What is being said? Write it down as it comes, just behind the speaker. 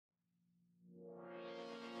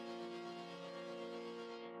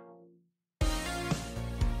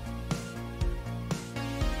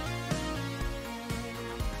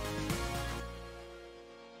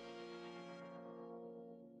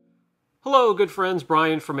Hello, good friends.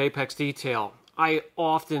 Brian from Apex Detail. I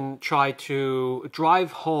often try to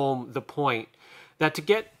drive home the point that to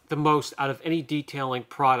get the most out of any detailing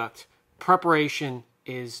product, preparation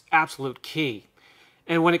is absolute key.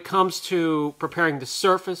 And when it comes to preparing the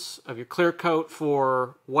surface of your clear coat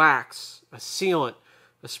for wax, a sealant,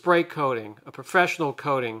 a spray coating, a professional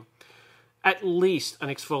coating, at least an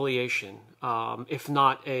exfoliation, if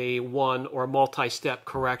not a one or multi-step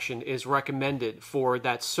correction, is recommended for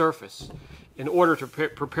that surface in order to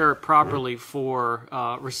prepare it properly for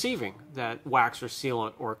receiving that wax or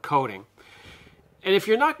sealant or coating. And if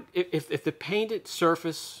you're not, if the painted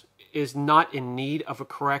surface is not in need of a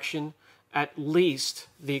correction, at least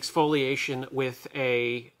the exfoliation with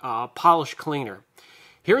a polish cleaner.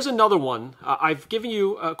 Here's another one. I've given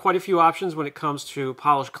you quite a few options when it comes to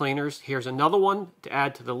polish cleaners. Here's another one to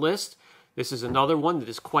add to the list. This is another one that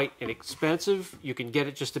is quite inexpensive. You can get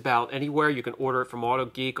it just about anywhere. You can order it from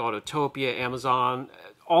AutoGeek, Autotopia, Amazon,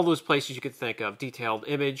 all those places you could think of. Detailed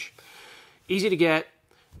Image. Easy to get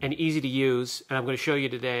and easy to use, and I'm going to show you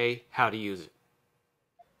today how to use it.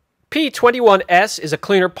 P21S is a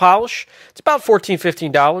cleaner polish. It's about $14,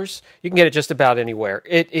 $15. You can get it just about anywhere.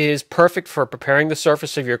 It is perfect for preparing the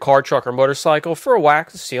surface of your car, truck, or motorcycle for a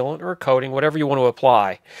wax, a sealant, or a coating, whatever you want to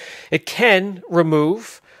apply. It can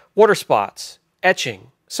remove water spots,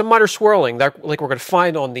 etching, some minor swirling, like we're going to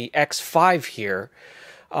find on the X5 here.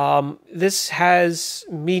 This has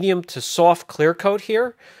medium to soft clear coat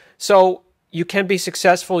here, so you can be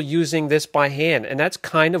successful using this by hand, and that's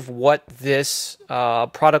kind of what this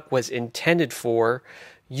product was intended for,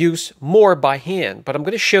 use more by hand. But I'm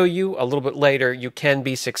going to show you a little bit later you can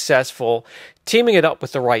be successful teaming it up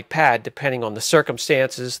with the right pad depending on the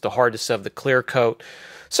circumstances, the hardness of the clear coat.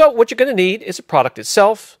 So what you're going to need is a product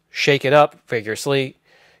itself, shake it up vigorously,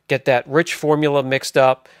 get that rich formula mixed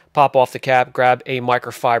up, pop off the cap, grab a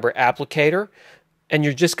microfiber applicator, and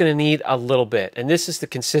you're just going to need a little bit. And this is the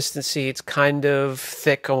consistency. It's kind of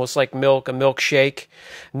thick, almost like milk, a milkshake.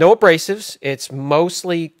 No abrasives. It's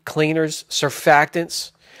mostly cleaners,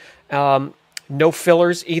 surfactants. No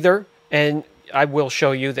fillers either. And I will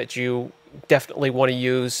show you that you definitely want to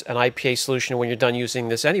use an IPA solution when you're done using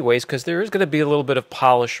this anyways, because there is going to be a little bit of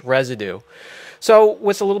polish residue. So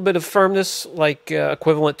with a little bit of firmness, like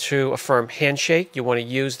equivalent to a firm handshake, you want to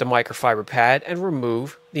use the microfiber pad and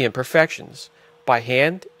remove the imperfections. By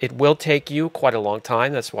hand, it will take you quite a long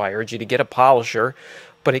time. That's why I urge you to get a polisher,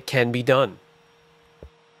 but it can be done.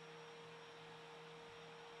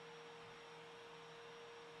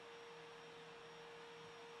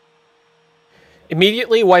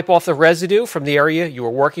 Immediately wipe off the residue from the area you were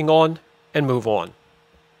working on and move on.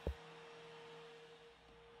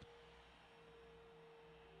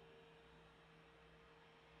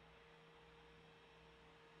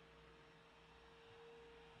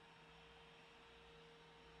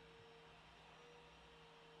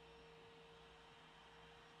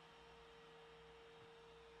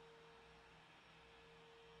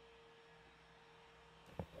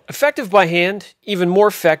 Effective by hand, even more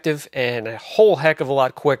effective and a whole heck of a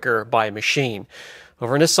lot quicker by machine.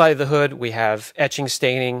 Over on this side of the hood, we have etching,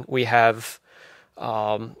 staining. We have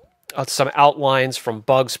some outlines from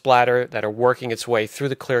bug splatter that are working its way through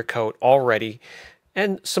the clear coat already.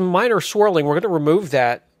 And some minor swirling. We're going to remove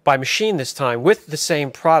that by machine this time with the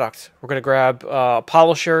same product. We're going to grab a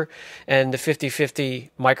polisher and the 50/50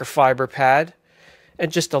 microfiber pad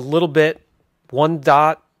and just a little bit, one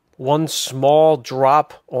dot, one small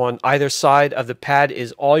drop on either side of the pad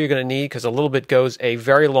is all you're going to need, because a little bit goes a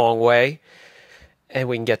very long way, and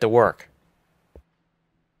we can get to work.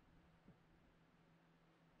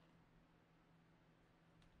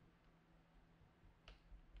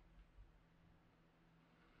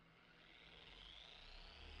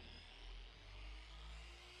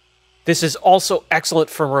 This is also excellent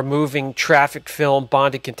for removing traffic film,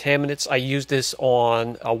 bonded contaminants. I used this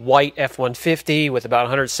on a white F-150 with about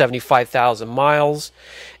 175,000 miles.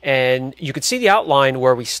 And you could see the outline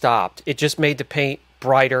where we stopped. It just made the paint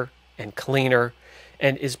brighter and cleaner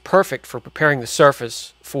and is perfect for preparing the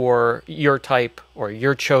surface for your type or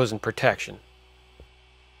your chosen protection.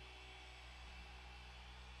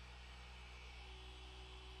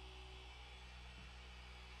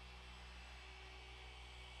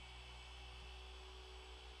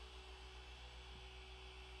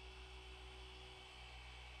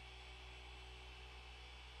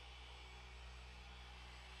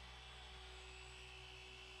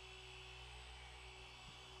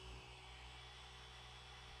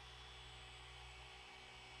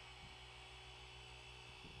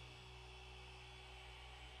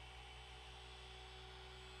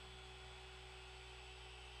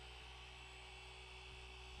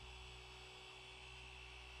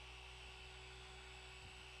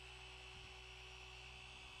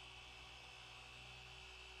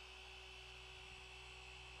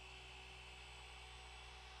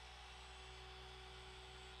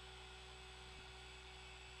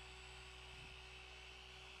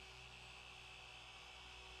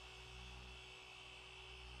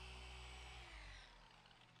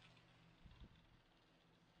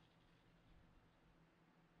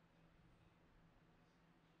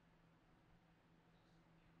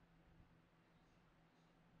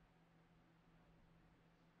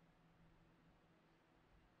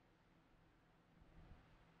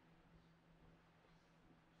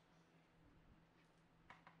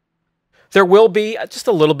 There will be just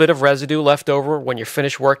a little bit of residue left over when you're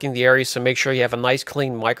finished working the area, so make sure you have a nice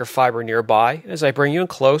clean microfiber nearby. As I bring you in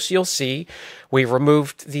close, you'll see we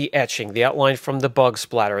removed the etching, the outline from the bug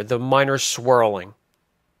splatter, the minor swirling.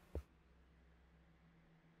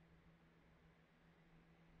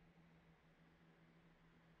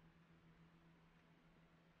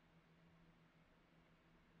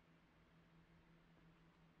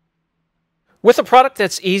 With a product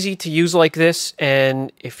that's easy to use like this,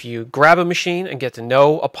 and if you grab a machine and get to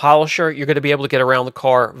know a polisher, you're going to be able to get around the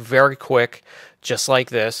car very quick, just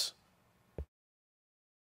like this.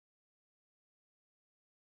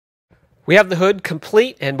 We have the hood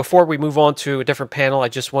complete, and before we move on to a different panel, I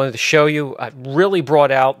just wanted to show you, I really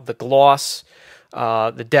brought out the gloss,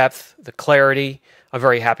 the depth, the clarity. I'm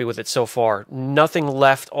very happy with it so far. Nothing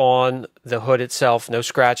left on the hood itself, no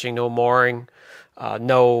scratching, no marring,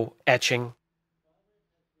 no etching.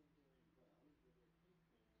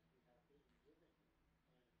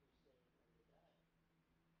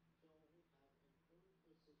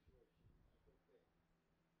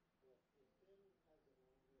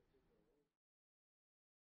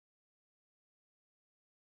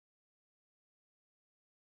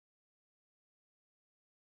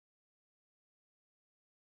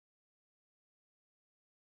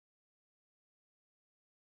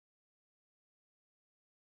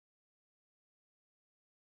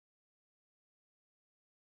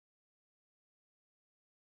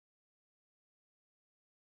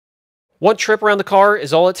 One trip around the car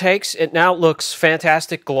is all it takes. It now looks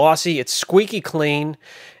fantastic, glossy, it's squeaky clean,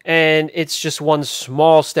 and it's just one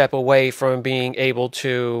small step away from being able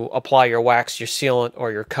to apply your wax, your sealant,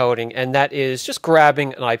 or your coating, and that is just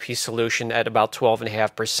grabbing an IP solution at about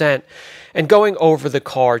 12.5% and going over the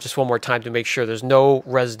car just one more time to make sure there's no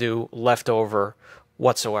residue left over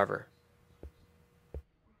whatsoever.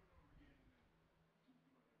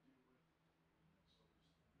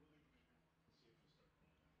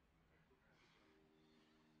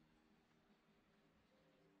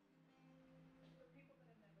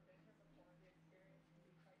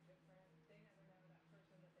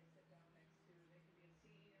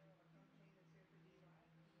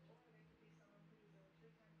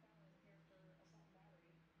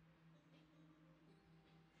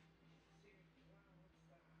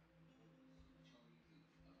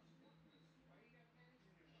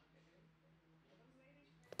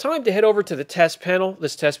 Time to head over to the test panel.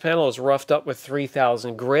 This test panel is roughed up with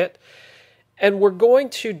 3000 grit. And we're going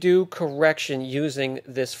to do correction using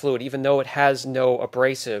this fluid, even though it has no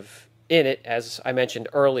abrasive in it, as I mentioned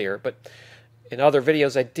earlier. But in other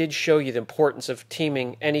videos, I did show you the importance of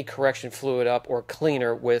teaming any correction fluid up or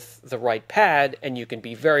cleaner with the right pad, and you can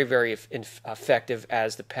be very, very effective,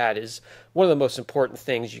 as the pad is one of the most important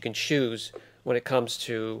things you can choose when it comes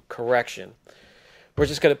to correction. We're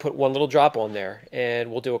just going to put one little drop on there, and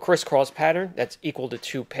we'll do a crisscross pattern that's equal to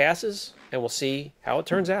 2 passes, and we'll see how it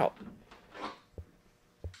turns out.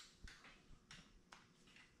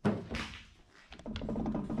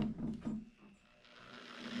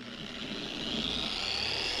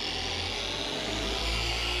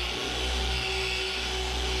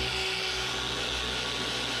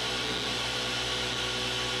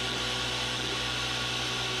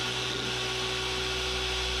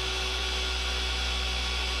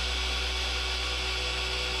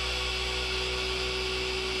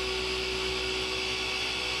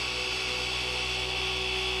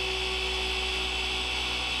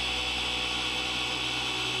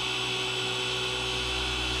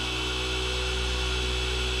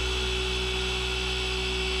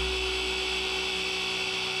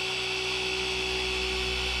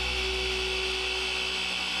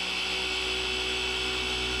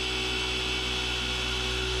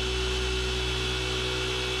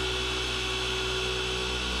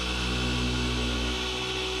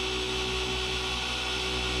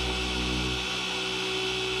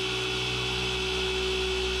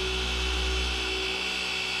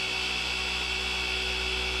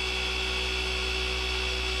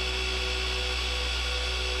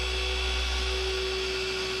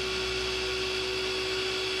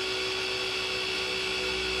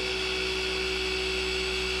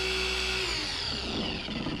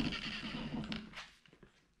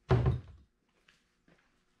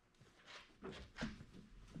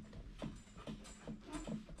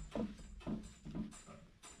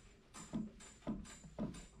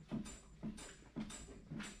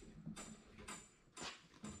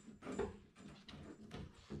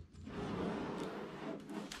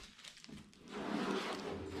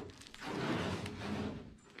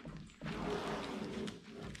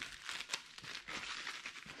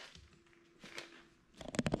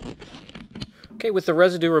 Okay, with the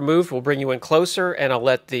residue removed, we'll bring you in closer and I'll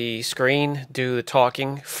let the screen do the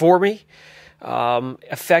talking for me.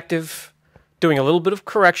 Effective, doing a little bit of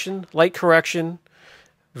correction, light correction.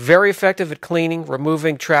 Very effective at cleaning,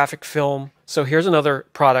 removing traffic film. So here's another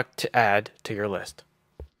product to add to your list.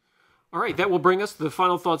 All right, that will bring us to the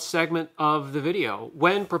final thoughts segment of the video.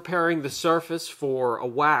 When preparing the surface for a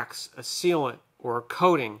wax, a sealant, or a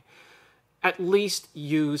coating, at least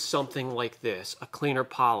use something like this, a cleaner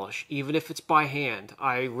polish, even if it's by hand.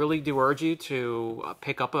 I really do urge you to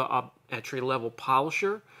pick up a entry-level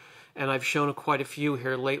polisher, and I've shown quite a few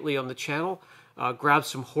here lately on the channel. Grab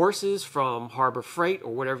some horses from Harbor Freight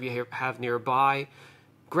or whatever you have nearby.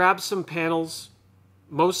 Grab some panels.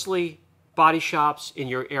 Mostly body shops in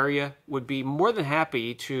your area would be more than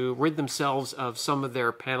happy to rid themselves of some of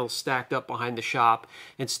their panels stacked up behind the shop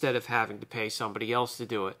instead of having to pay somebody else to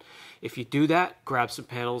do it. If you do that, grab some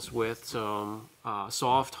panels with some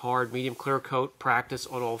soft, hard, medium, clear coat. Practice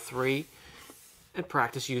on all three and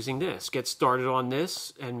practice using this. Get started on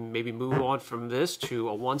this and maybe move on from this to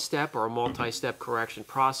a one-step or a multi-step correction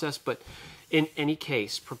process. But in any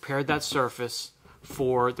case, prepare that surface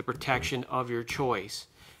for the protection of your choice.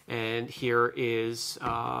 And here is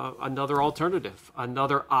another alternative,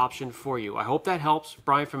 another option for you. I hope that helps.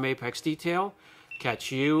 Brian from Apex Detail.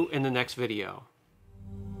 Catch you in the next video.